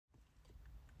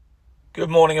Good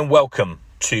morning and welcome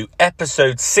to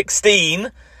episode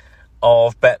 16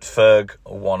 of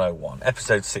Betferg101.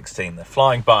 Episode 16, they're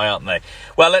flying by, aren't they?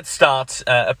 Well, let's start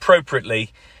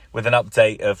appropriately with an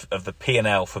update of the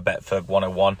P&L for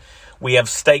Betferg101. We have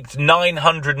staked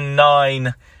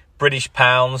 £909 British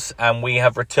pounds and we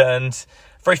have returned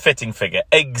a very fitting figure,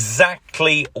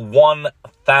 exactly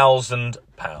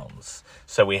 £1,000.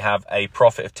 So we have a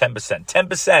profit of 10%.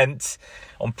 10%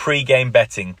 on pre-game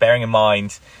betting, bearing in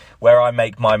mind where I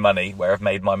make my money, where I've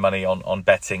made my money on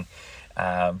betting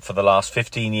for the last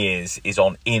 15 years is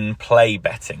on in-play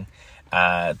betting.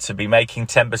 To be making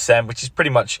 10%, which is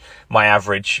pretty much my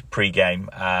average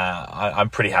pre-game, I'm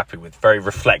pretty happy with. Very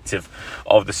reflective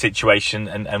of the situation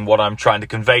and what I'm trying to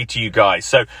convey to you guys.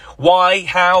 So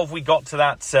how have we got to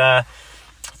that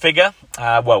figure?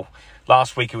 Well,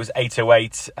 last week it was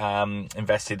 808,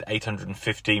 invested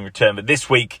 815 return. But this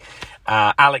week,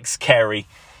 Alex Carey,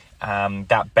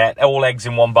 that bet, all eggs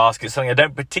in one basket, something I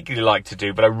don't particularly like to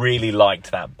do, but I really liked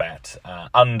that bet.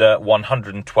 Under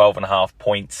 112.5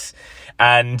 points.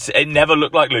 And it never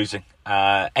looked like losing.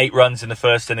 8 runs in the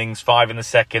first innings, 5 in the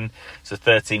second, so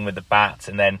 13 with the bat.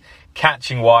 And then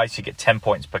catching wise, you get 10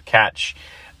 points per catch.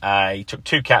 He took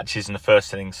 2 catches in the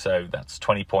first innings, so that's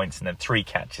 20 points, and then 3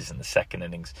 catches in the second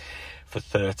innings for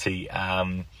 30.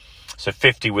 So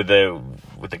 50 with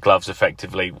the gloves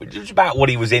effectively, which is about what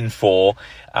he was in for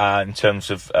in terms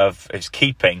of his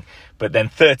keeping. But then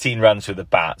 13 runs with the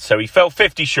bat. So he fell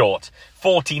 50 short,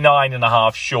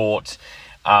 49.5 short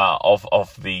of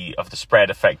the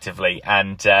spread effectively.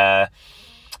 And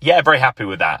very happy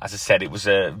with that. As I said, it was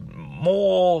a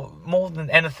more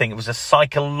than anything, it was a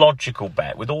psychological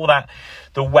bet with all that,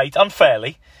 the weight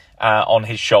unfairly on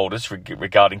his shoulders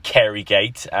regarding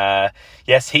Carey-gate.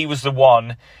 Yes, he was the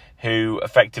one who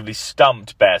effectively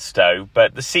stumped Bairstow,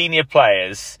 but the senior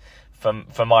players,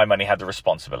 for my money, had the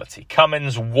responsibility.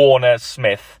 Cummins, Warner,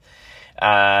 Smith,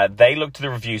 they looked at the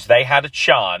reviews. They had a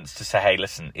chance to say, hey,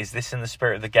 listen, is this in the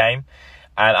spirit of the game?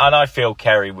 And I feel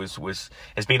Carey has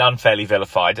been unfairly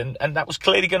vilified, and that was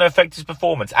clearly going to affect his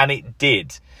performance, and it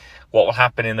did. What will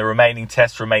happen in the remaining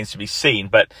tests remains to be seen.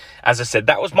 But as I said,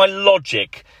 that was my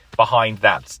logic behind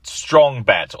that strong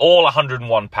bet. All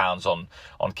 £101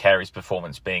 on Carey's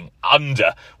performance being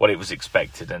under what it was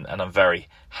expected. And I'm very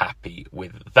happy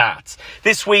with that.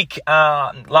 This week,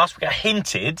 last week I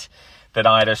hinted that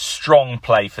I had a strong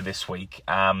play for this week.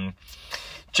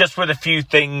 Just with a few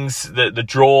things, the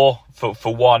draw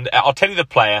for one. I'll tell you the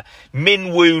player,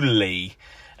 Min-Woo Lee.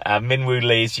 Min-Woo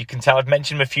Lee, as you can tell, I've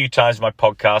mentioned him a few times in my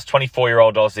podcast.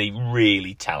 24-year-old Aussie,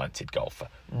 really talented golfer.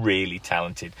 Really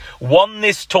talented. Won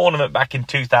this tournament back in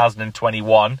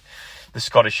 2021, the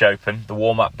Scottish Open, the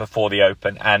warm-up before the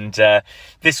Open. And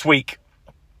this week,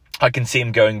 I can see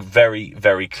him going very,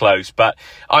 very close. But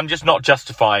I'm just not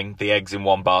justifying the eggs in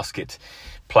one basket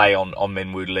play on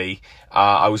Min-Woo Lee.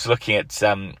 I was looking at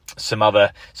some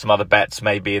other bets,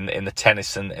 maybe in the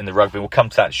tennis and in the rugby. We'll come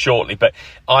to that shortly, but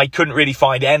I couldn't really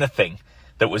find anything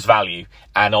that was value,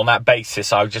 and on that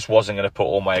basis, I just wasn't going to put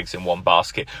all my eggs in one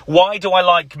basket. Why do I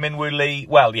like Min-Woo Lee?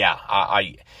 Well, yeah,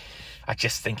 I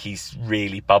just think he's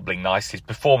really bubbling nicely. His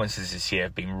performances this year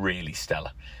have been really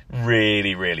stellar,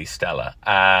 really, really stellar.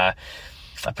 A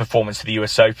performance at the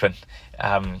US Open.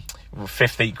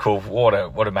 5th equal, what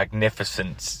a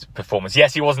magnificent performance.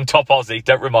 Yes, he wasn't top Aussie,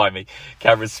 don't remind me.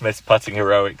 Cameron Smith's putting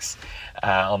heroics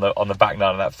on the back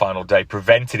nine on that final day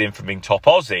prevented him from being top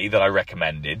Aussie that I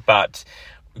recommended, but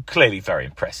clearly very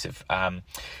impressive.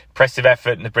 Impressive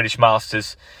effort in the British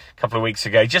Masters a couple of weeks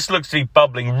ago. He just looks to be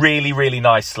bubbling really, really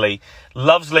nicely.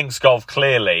 Loves links golf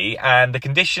clearly, and the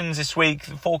conditions this week,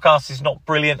 the forecast is not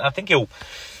brilliant. I think he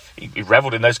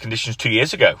revelled in those conditions 2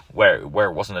 years ago where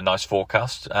it wasn't a nice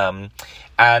forecast. And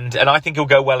I think he'll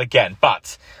go well again.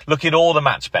 But look at all the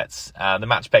match bets. The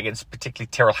match bet against particularly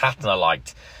Tyrrell Hatton I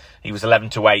liked. He was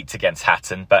 11-8 against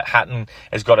Hatton, but Hatton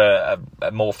has got a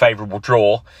more favourable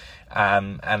draw.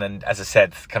 And then, as I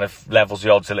said, kind of levels the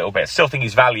odds a little bit. Still think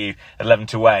he's value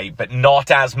 11-8, but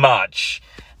not as much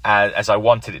as I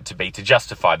wanted it to be to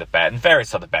justify the bet. And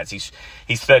various other bets. He's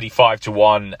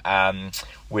 35-1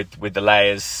 with the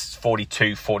layers,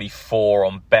 42-44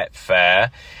 on Betfair.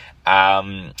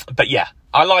 But yeah,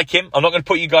 I like him. I'm not going to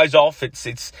put you guys off.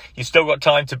 It's you've still got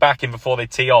time to back him before they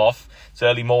tee off. It's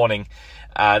early morning.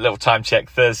 Little time check,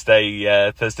 Thursday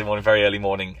morning, very early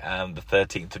morning, the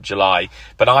 13th of July.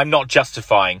 But I'm not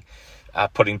justifying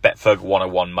putting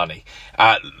Betferg101 money.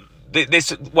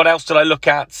 What else did I look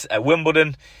at?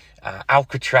 Wimbledon,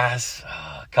 Alcatraz,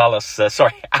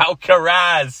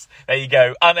 Alcaraz. There you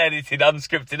go. Unedited,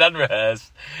 unscripted,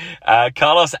 unrehearsed.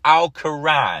 Carlos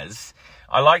Alcaraz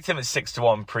I liked him at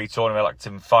 6-1 pre-tournament. I liked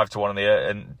him 5-1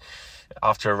 and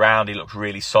after a round, he looked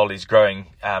really solid. He's growing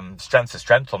strength to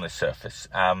strength on this surface.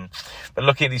 But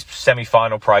looking at these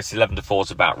semi-final prices, 11-4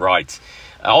 is about right.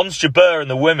 Ons Jabeur in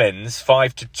the women's,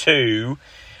 5-2.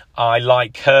 I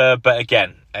like her, but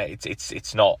again,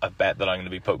 it's not a bet that I'm going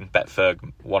to be putting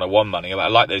Betferg101 money. I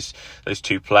like those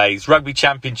two plays. Rugby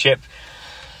Championship,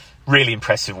 really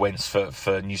impressive wins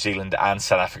for New Zealand and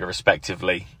South Africa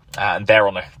respectively. And they're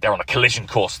on a collision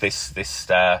course this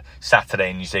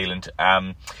Saturday in New Zealand.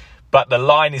 But the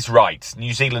line is right.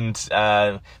 New Zealand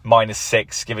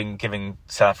 -6, giving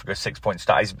South Africa a 6-point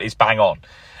start is bang on.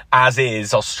 As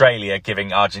is Australia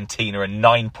giving Argentina a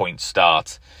 9-point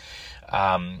start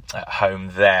at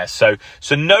home there. So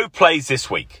no plays this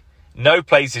week. No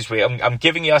plays this week. I'm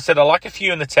giving you, I said I like a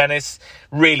few in the tennis.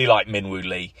 Really like Minwoo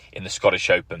Lee in the Scottish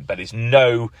Open. But there's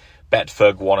no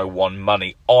Betferg101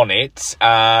 money on it.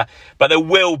 But there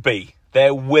will be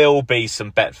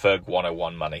some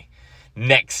Betferg101 money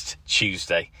next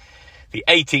Tuesday, the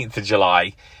 18th of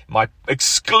July, my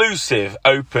exclusive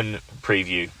Open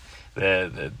preview,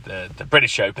 the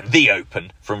British Open, the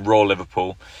Open from Royal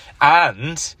Liverpool,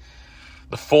 and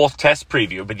the fourth test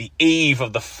preview. It'll be the eve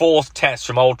of the fourth test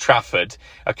from Old Trafford.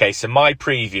 Okay, so my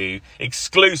preview,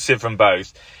 exclusive from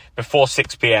both, before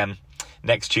 6 p.m.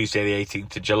 next Tuesday, the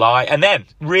 18th of July. And then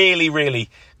really, really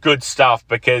good stuff,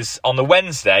 because on the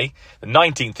Wednesday, the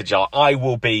 19th of July, I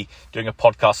will be doing a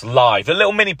podcast live, a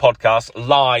little mini podcast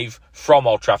live from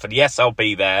Old Trafford. Yes, I'll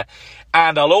be there.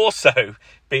 And I'll also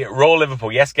be at Royal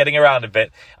Liverpool. Yes, getting around a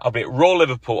bit. I'll be at Royal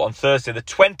Liverpool on Thursday, the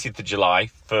 20th of July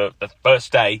for the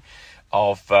first day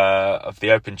of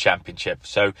the Open Championship.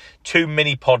 So 2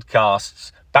 mini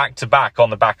podcasts back to back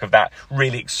on the back of that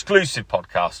really exclusive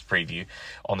podcast preview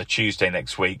on the Tuesday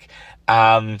next week.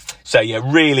 So yeah,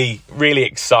 really, really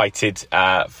excited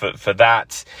for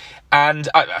that. And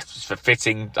for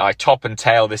fitting, I top and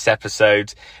tail this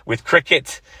episode with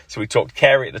cricket. So we talked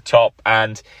Carey at the top,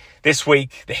 and this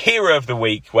week, the hero of the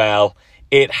week, well,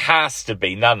 it has to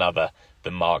be none other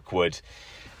than Mark Wood.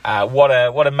 What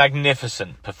a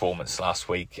magnificent performance last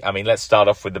week. I mean, let's start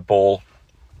off with the ball.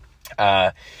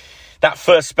 That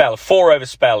first spell, 4-over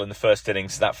spell in the first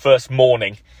innings, that first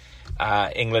morning,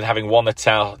 England having won the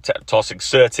toss,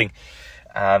 exerting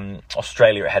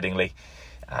Australia at Headingley,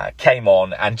 came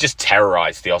on and just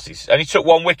terrorised the Aussies. Only took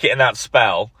 1 wicket in that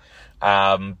spell,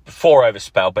 4-over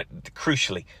spell, but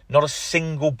crucially, not a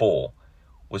single ball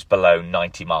was below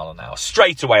 90 mile an hour.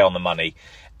 Straight away on the money.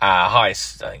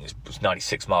 Highest, I think it was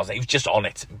 96 miles. He was just on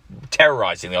it,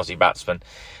 terrorising the Aussie batsman.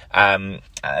 And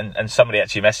somebody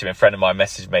actually messaged me, a friend of mine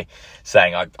messaged me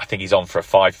saying, I think he's on for a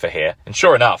 5 for here. And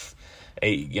sure enough,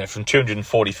 from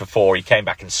 240 for 4, he came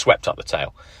back and swept up the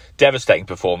tail. Devastating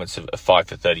performance of 5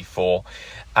 for 34.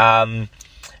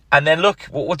 And then look,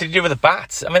 what did he do with the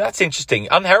bat? I mean, that's interesting.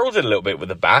 Unheralded a little bit with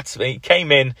the bat. I mean, he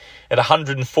came in at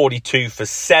 142 for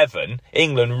 7.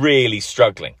 England really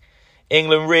struggling.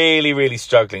 England really, really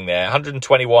struggling there.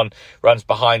 121 runs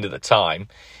behind at the time.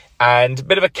 And a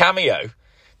bit of a cameo.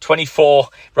 24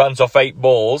 runs off 8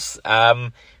 balls.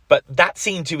 But that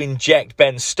seemed to inject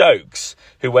Ben Stokes,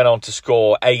 who went on to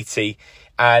score 80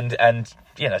 and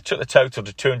took the total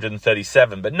to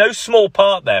 237. But no small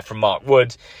part there from Mark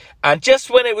Wood. And just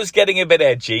when it was getting a bit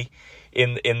edgy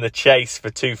in the chase for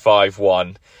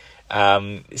 251,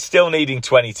 still needing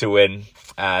 20 to win,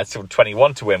 sort of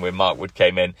 21 to win when Mark Wood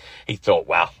came in, he thought,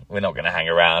 well, we're not going to hang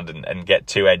around and get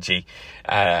too edgy.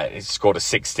 He scored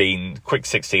a quick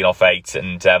 16 off 8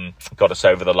 and got us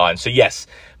over the line. So yes,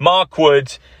 Mark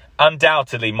Wood,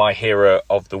 undoubtedly my hero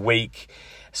of the week.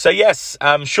 So yes,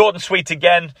 short and sweet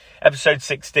again, episode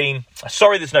 16.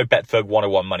 Sorry there's no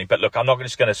Betferg101 money, but look, I'm not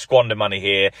just going to squander money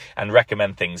here and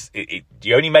recommend things.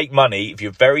 You only make money if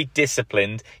you're very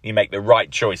disciplined, you make the right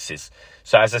choices.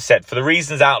 So as I said, for the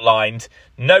reasons outlined,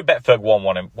 no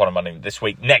Betferg101 money this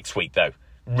week. Next week though,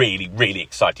 really, really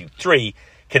exciting. 3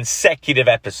 consecutive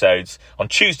episodes on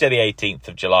Tuesday the 18th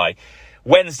of July,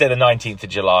 Wednesday the 19th of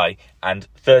July and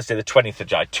Thursday the 20th of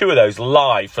July. 2 of those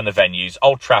live from the venues,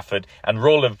 Old Trafford and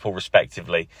Royal Liverpool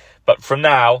respectively. But from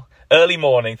now, early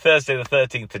morning, Thursday the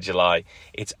 13th of July,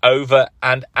 it's over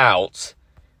and out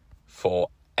for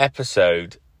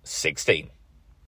episode 16.